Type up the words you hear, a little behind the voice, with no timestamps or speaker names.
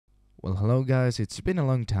Well, hello guys, it's been a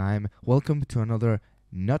long time. Welcome to another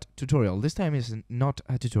not tutorial. This time is not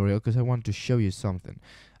a tutorial because I want to show you something.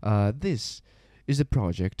 This is a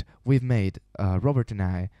project we've made, Robert and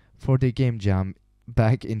I, for the game jam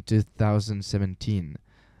back in 2017.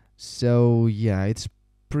 So yeah, it's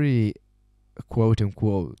pretty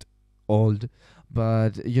quote-unquote old,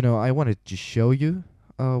 but you know, I wanted to show you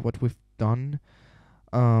what we've done.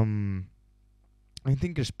 I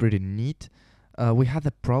think it's pretty neat. We had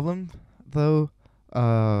a problem though,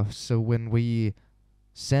 so when we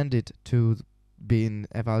sent it to being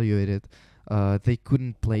evaluated, they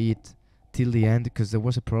couldn't play it till the end because there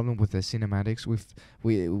was a problem with the cinematics.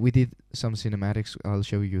 We did some cinematics. I'll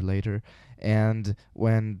show you later, and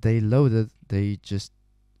when they loaded, they just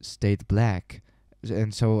stayed black,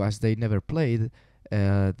 and so as they never played,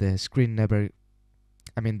 the screen never.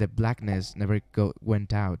 I mean, the blackness never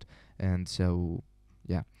went out, and so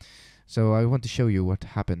yeah. So I want to show you what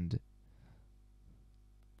happened.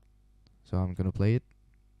 So I'm gonna play it.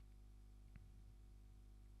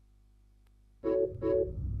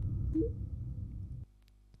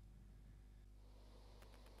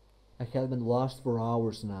 I have been lost for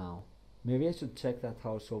hours now. Maybe I should check that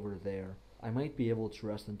house over there. I might be able to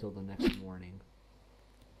rest until the next morning.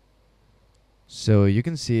 So you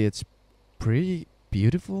can see it's pretty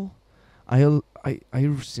beautiful. I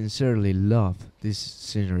sincerely love this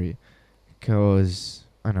scenery, cause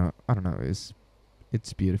I don't know,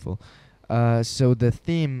 it's beautiful. So the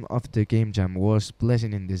theme of the game jam was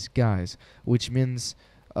blessing in disguise, which means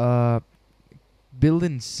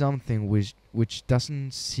building something which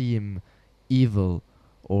doesn't seem evil,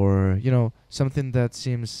 or you know, something that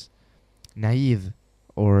seems naive,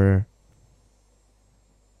 or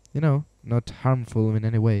you know, not harmful in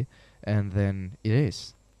any way, and then it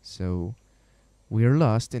is. So we're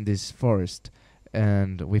lost in this forest,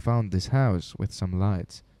 and we found this house with some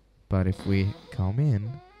lights. But if we come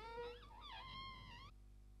in,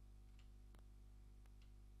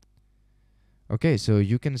 okay, so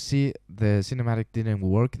you can see the cinematic didn't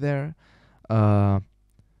work there. I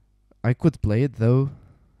could play it though,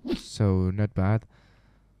 so not bad.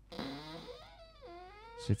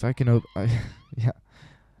 So if I can yeah.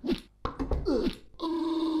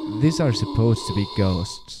 These are supposed to be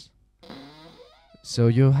ghosts. So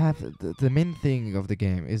you have the main thing of the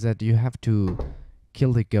game is that you have to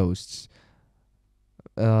kill the ghosts.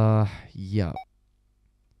 Yeah.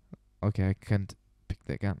 Okay, I can't pick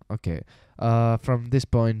the gun. Okay. From this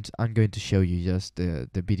point, I'm going to show you just the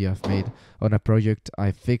video I've made on a project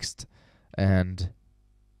I fixed, and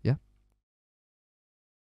yeah.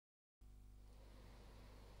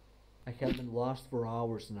 I have been lost for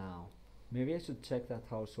hours now. Maybe I should check that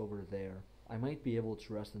house over there. I might be able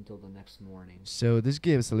to rest until the next morning. So this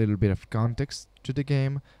gives a little bit of context to the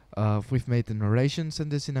game. We've made the narrations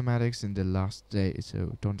and the cinematics in the last day,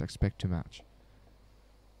 so don't expect too much.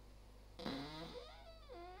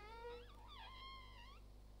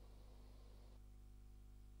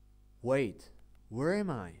 Wait, where am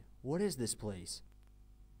I? What is this place?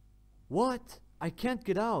 What? I can't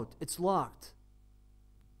get out. It's locked.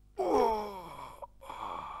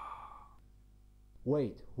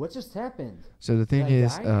 Wait, what just happened? So the thing Did I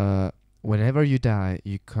is, die? whenever you die,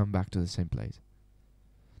 you come back to the same place.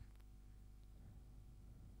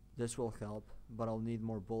 This will help, but I'll need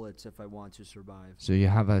more bullets if I want to survive. So you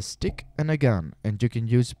have a stick and a gun, and you can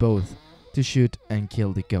use both to shoot and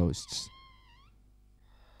kill the ghosts.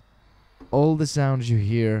 All the sounds you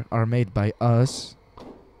hear are made by us.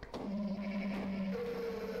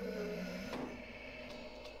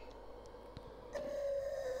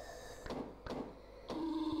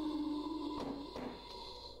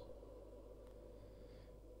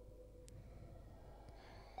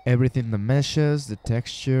 Everything, the meshes, the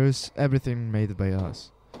textures, everything made by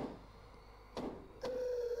us.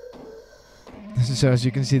 So as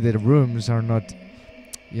you can see, the rooms are not,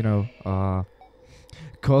 you know,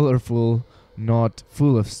 colorful, not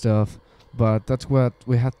full of stuff, but that's what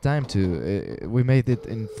we had time to. We made it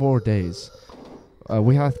in 4 days.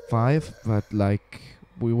 We had 5, but like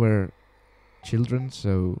we were children,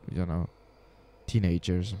 so you know,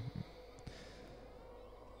 teenagers.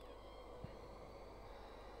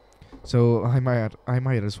 So I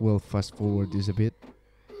might as well fast forward this a bit.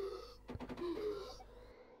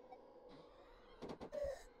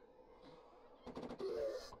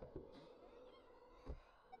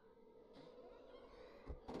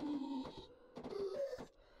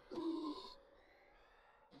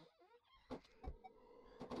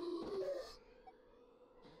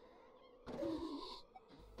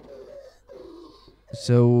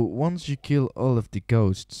 So once you kill all of the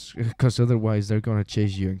ghosts, because otherwise they're gonna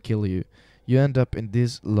chase you and kill you, you end up in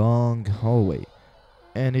this long hallway.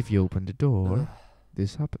 And if you open the door, Ugh,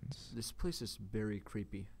 this happens. this place is very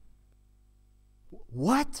creepy.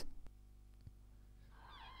 What?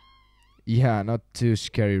 Yeah, not too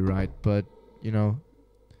scary, right? But, you know,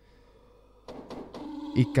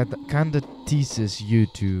 it kinda teases you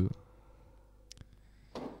to.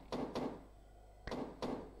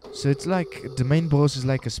 So it's like the main boss is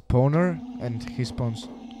like a spawner and he spawns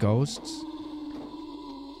ghosts.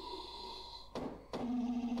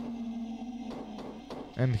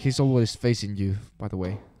 And he's always facing you, by the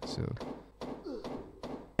way. So,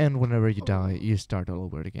 and whenever you die, you start all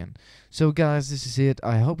over again. So guys, this is it.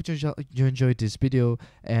 I hope you enjoyed this video,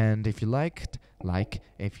 and if you liked, like.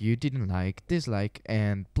 If you didn't like, dislike,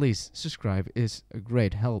 and please subscribe is a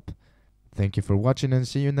great help. Thank you for watching and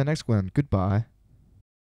see you in the next one. Goodbye.